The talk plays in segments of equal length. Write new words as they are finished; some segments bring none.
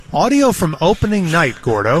Audio from opening night,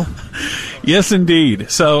 Gordo. Yes,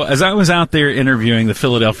 indeed. So, as I was out there interviewing the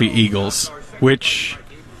Philadelphia Eagles, which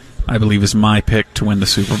I believe is my pick to win the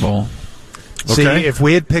Super Bowl. See, if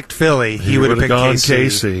we had picked Philly, he would have picked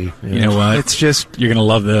KC. Yeah. You know what? It's just... You're going to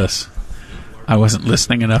love this. I wasn't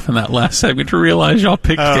listening enough in that last segment to realize y'all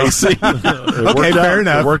picked KC. Okay, fair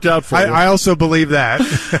enough. It worked out for you. I also believe that.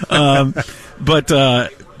 But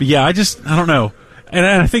yeah, I don't know. And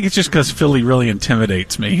I think it's just because Philly really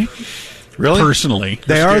intimidates me. Really? Personally.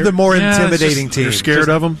 They are the more intimidating team. You're scared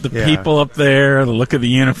of them? The people up there, the look of the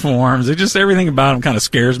uniforms, everything about them kind of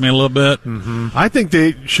scares me a little bit. Mm-hmm. I think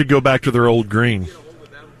they should go back to their old green.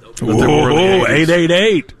 Whoa,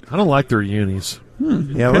 888. I don't like their unis.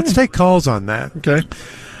 Yeah, let's take calls on that. Okay.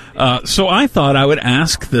 So I thought I would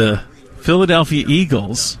ask the Philadelphia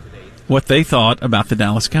Eagles what they thought about the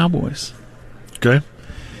Dallas Cowboys. Okay.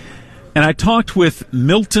 And I talked with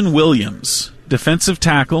Milton Williams, defensive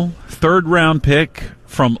tackle, third-round pick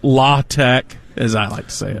from La Tech, as I like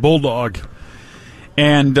to say it. Bulldog.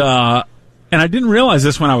 And I didn't realize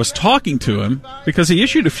this when I was talking to him because he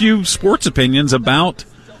issued a few sports opinions about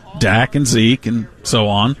Dak and Zeke and so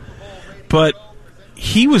on. But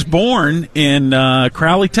he was born in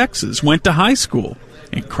Crowley, Texas, went to high school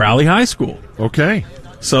in Crowley High School. Okay.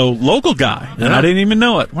 So, local guy, and I didn't even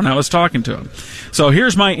know it when I was talking to him. So,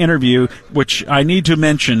 here's my interview, which I need to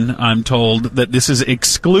mention, I'm told, that this is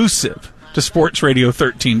exclusive to Sports Radio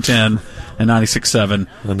 1310 and 96.7,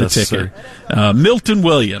 The Ticket. Milton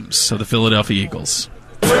Williams of the Philadelphia Eagles.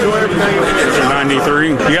 93.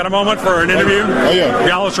 You got a moment for an interview? Oh, yeah.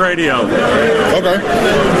 Dallas Radio. Okay.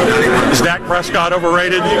 Is Dak Prescott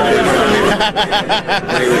overrated?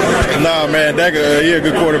 Nah, man. Dak, he a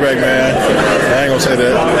good quarterback, man. I ain't going to say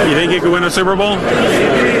that. You think he could win a Super Bowl?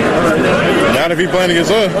 Not if he playing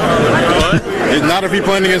against us. What? Not if he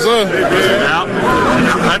playing against us. Yeah,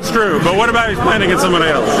 that's true. But what about if he's playing against someone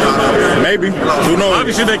else? Maybe. Who knows?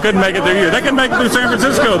 Obviously, they couldn't make it through you. They can make it through San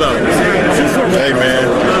Francisco, though. Hey, man.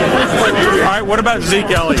 All right, what about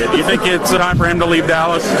Zeke Elliott? Do you think it's time for him to leave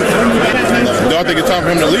Dallas? Do I think it's time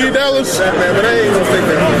for him to leave Dallas? No,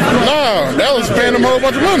 Dallas is paying him a whole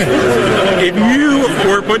bunch of money. If you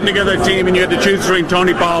were putting together a team and you had to choose between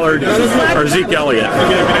Tony Pollard or Zeke Elliott,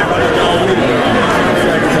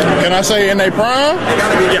 can I say in their prime?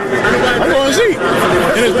 Yeah. I'm going Zeke.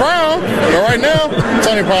 In his prime, but right now,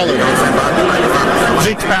 Tony Pollard.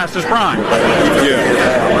 Zeke's past his prime.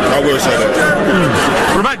 Yeah, I will say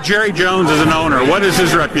that. What about Jerry Jones as an owner? What is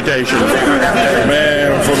his reputation?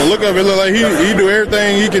 Man, from the look of it, look like he do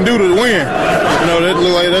everything he can do to win. You know, that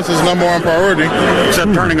look like that's his number one priority.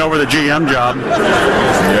 Except turning over the GM job.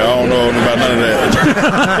 Yeah, I don't know about none of that.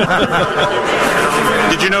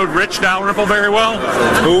 Did you know Rich Dalrymple very well?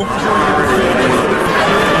 Who?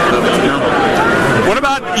 No. What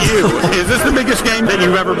about you? Is this the biggest game that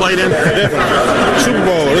you've ever played in? Definitely. Super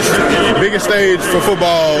Bowl. This is the biggest stage for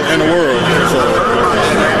football in the world. So.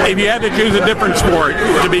 If you had to choose a different sport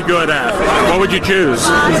to be good at, what would you choose?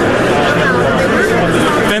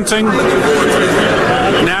 Fencing?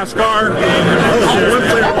 NASCAR?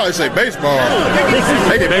 I'd probably say baseball.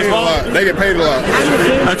 They get paid a lot. They get paid a lot.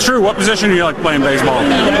 That's true. What position do you like playing baseball? I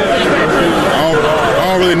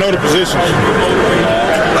don't really know the positions.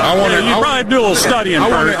 You probably do a little studying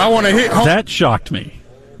first. I want to hit home. That shocked me.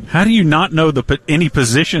 How do you not know any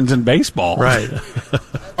positions in baseball? Right. I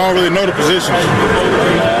don't really know the positions.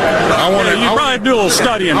 You probably do a little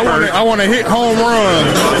studying first. I want to hit home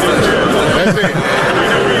runs. That's it.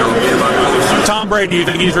 Tom Brady, do you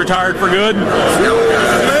think he's retired for good? I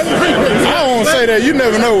don't want to say that. You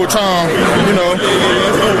never know with Tom. You know,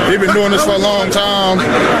 he's been doing this for a long time.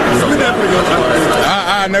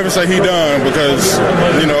 I never say he done because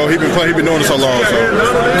you know he been doing it so long. So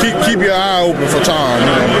keep your eye open for Tom. You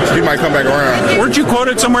know, he might come back around. Weren't you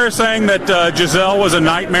quoted somewhere saying that Giselle was a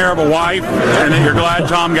nightmare of a wife, and that you're glad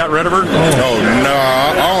Tom got rid of her? Oh no,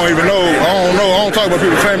 I don't even know. I don't talk about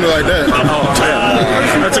people's family like that. Oh,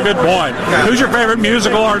 yeah. That's a good point. Who's your favorite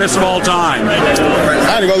musical artist of all time? I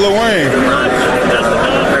had to go Lil Wayne.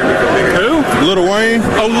 Who? Lil Wayne.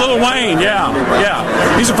 Oh, Lil Wayne, yeah.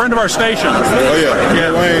 He's a friend of our station. Oh, yeah.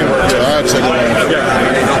 Lil Wayne. Yeah, I'd say Lil Wayne.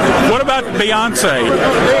 Yeah. What about Beyonce?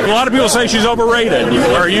 A lot of people say she's overrated.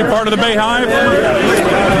 Are you part of the Bayhive?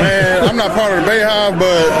 Man, I'm not part of the Bayhive,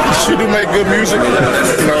 but she do make good music.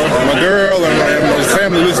 You know, my girl and my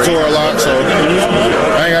family listen to her a lot, so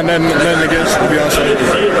I ain't got nothing against Beyonce.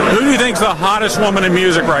 Who do you think's the hottest woman in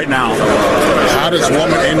music right now? Hottest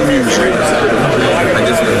woman in music?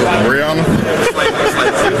 Rihanna.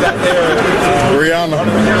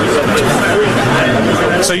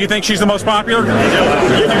 So you think she's the most popular?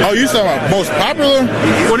 Oh, you talking about most popular?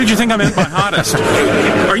 What did you think I meant by hottest?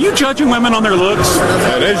 Are you judging women on their looks?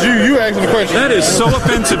 That's you asking the question. That is so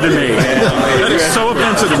offensive to me. That is so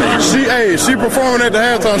offensive to me. She performing at the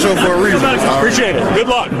halftime show for a reason. Appreciate it. Good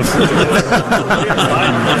luck.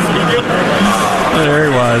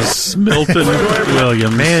 There he was, Milton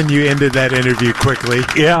Williams. Man, you ended that interview quickly.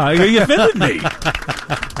 Yeah, he offended me.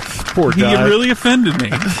 Poor He guy. really offended me.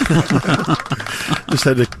 Just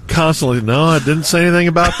had to constantly, no, I didn't say anything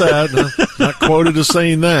about that. No, not quoted as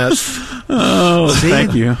saying that. Oh,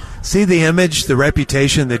 thank you. See the image, the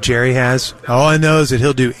reputation that Jerry has? All I know is that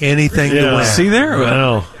he'll do anything to win. See there?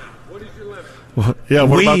 Well, yeah,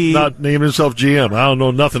 what about not naming himself GM? I don't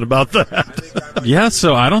know nothing about that. Yeah,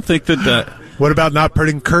 so I don't think that... What about not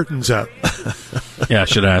putting curtains up? Yeah, I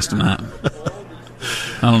should have asked him that.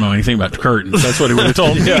 I don't know anything about the curtains. That's what he would have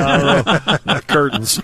told me. Yeah, I don't know. Curtains.